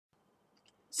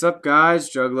Sup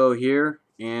guys, Juggalo here,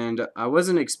 and I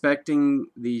wasn't expecting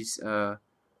these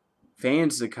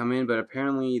fans to come in, but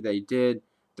apparently they did.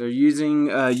 They're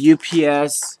using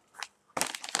UPS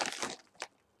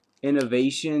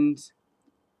Innovations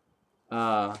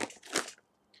uh,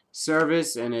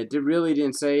 service, and it really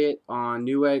didn't say it on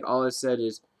Newegg. All it said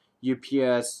is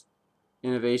UPS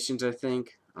Innovations, I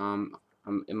think.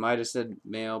 It might have said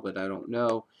mail, but I don't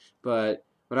know. But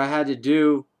what I had to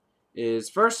do is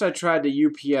first I tried the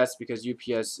UPS because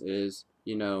UPS is,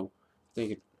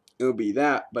 thinking it would be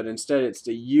that, but instead it's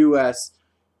the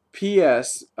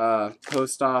USPS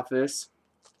post office.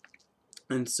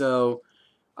 And so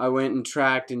I went and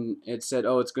tracked, and it said,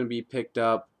 oh, it's going to be picked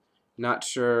up. Not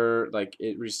sure, like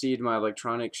it received my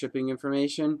electronic shipping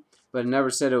information, but it never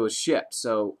said it was shipped,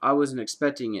 so I wasn't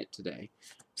expecting it today.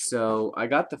 So I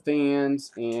got the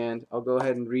fans, and I'll go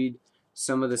ahead and read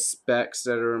some of the specs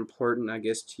that are important, I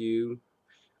guess, to you.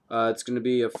 It's going to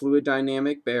be a fluid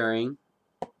dynamic bearing.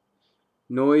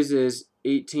 Noise is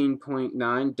 18.9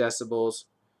 decibels.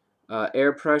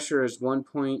 Air pressure is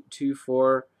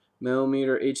 1.24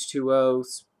 millimeter H2O.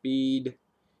 Speed,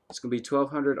 it's going to be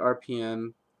 1200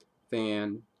 RPM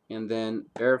fan. And then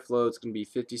airflow, it's going to be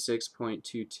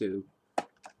 56.22.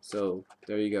 So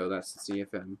there you go, that's the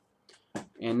CFM.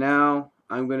 And now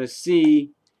I'm going to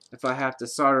see if I have to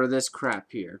solder this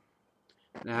crap here.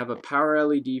 And I have a power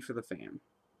LED for the fan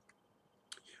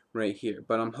right here,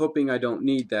 but I'm hoping I don't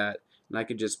need that and I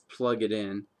could just plug it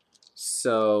in.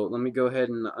 So let me go ahead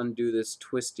and undo this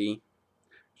twisty.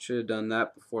 Should have done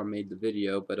that before I made the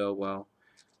video, but oh well.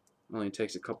 Only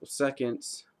takes a couple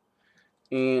seconds.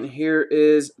 And here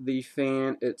is the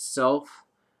fan itself.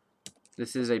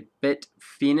 This is a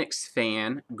BitFenix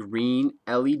fan, green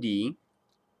LED,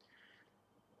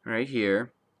 right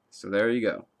here. So there you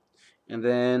go. And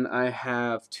then I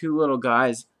have two little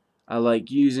guys I like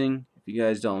using, if you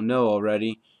guys don't know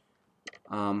already.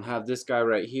 Have this guy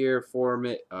right here,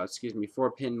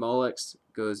 4-pin Molex,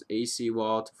 goes AC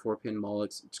wall to 4-pin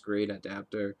Molex. It's a great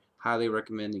adapter, highly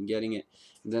recommend getting it.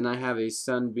 And then I have a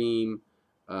Sunbeam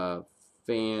fan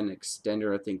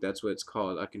extender, I think that's what it's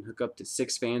called. I can hook up to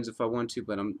 6 fans if I want to,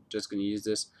 but I'm just going to use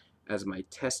this as my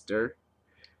tester.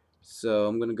 So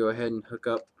I'm going to go ahead and hook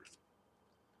up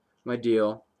my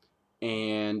deal,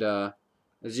 and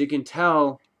as you can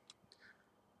tell,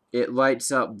 it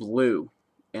lights up blue.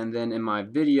 And then in my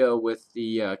video with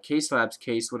the Case Labs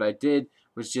case, what I did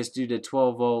was just do the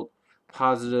 12 volt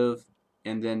positive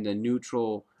and then the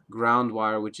neutral ground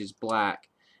wire, which is black.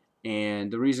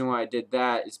 And the reason why I did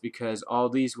that is because all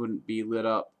these wouldn't be lit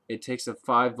up. It takes a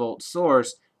 5 volt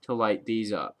source to light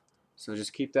these up. So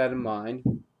just keep that in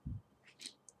mind.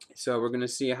 So we're going to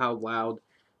see how loud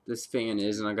this fan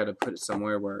is, and I got to put it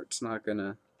somewhere where it's not going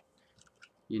to,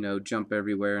 jump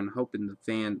everywhere, and hoping the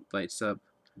fan lights up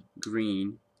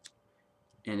green,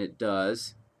 and it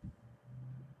does.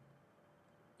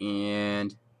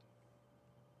 And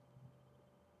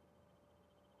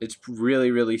it's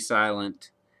really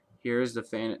silent. Here's the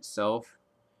fan itself,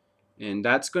 and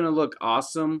that's going to look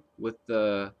awesome with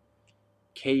the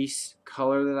case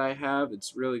color that I have.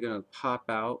 It's really going to pop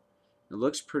out. It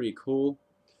looks pretty cool.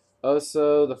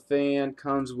 Also, the fan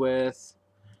comes with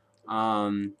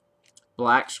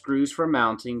black screws for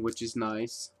mounting, which is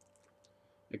nice.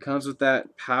 It comes with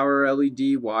that power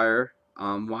LED wire.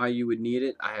 Why you would need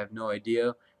it, I have no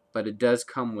idea, but it does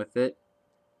come with it.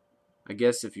 I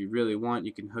guess if you really want,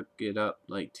 you can hook it up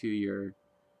like to your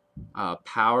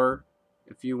power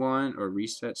if you want, or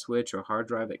reset switch, or hard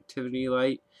drive activity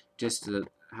light, just to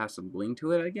have some bling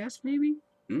to it, I guess, maybe.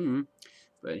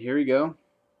 But here we go.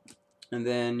 And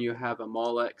then you have a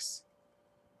Molex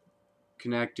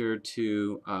connector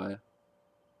to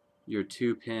your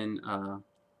 2-pin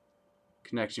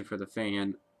connection for the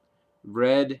fan.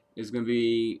 Red is going to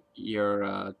be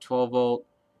your 12 volt,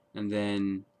 and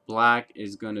then black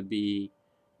is going to be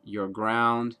your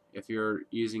ground. If you're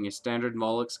using a standard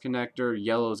Molex connector,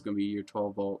 yellow is going to be your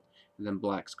 12 volt, and then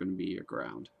black is going to be your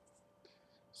ground.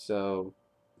 So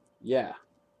yeah,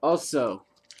 also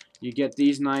you get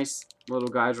these nice little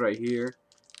guys right here.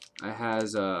 It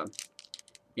has a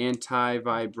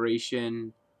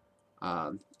anti-vibration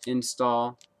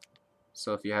install.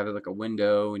 So if you have like a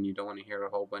window and you don't want to hear a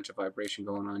whole bunch of vibration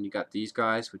going on, you got these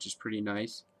guys, which is pretty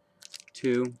nice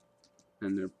too,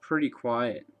 and they're pretty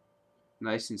quiet,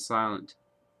 nice and silent.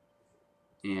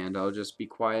 And I'll just be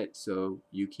quiet so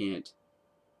you can't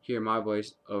hear my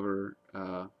voice over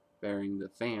bearing the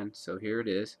fan. So here it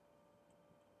is,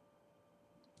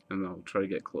 and I'll try to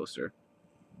get closer,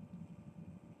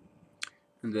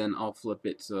 and then I'll flip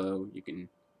it so you can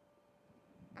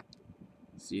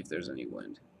see if there's any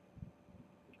wind.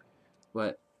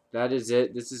 But that is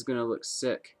it. This is gonna look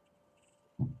sick.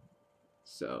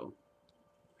 So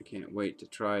I can't wait to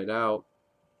try it out.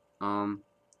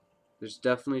 There's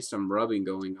definitely some rubbing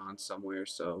going on somewhere,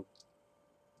 so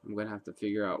I'm gonna have to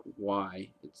figure out why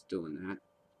it's doing that.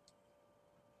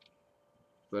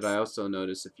 But I also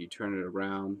notice if you turn it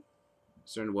around a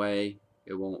certain way,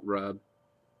 it won't rub.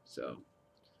 So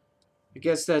I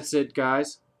guess that's it,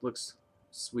 guys. Looks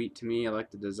sweet to me. I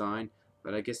like the design.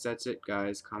 But I guess that's it,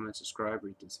 guys. Comment, subscribe,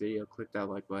 rate this video, click that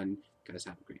like button. You guys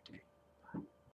have a great day.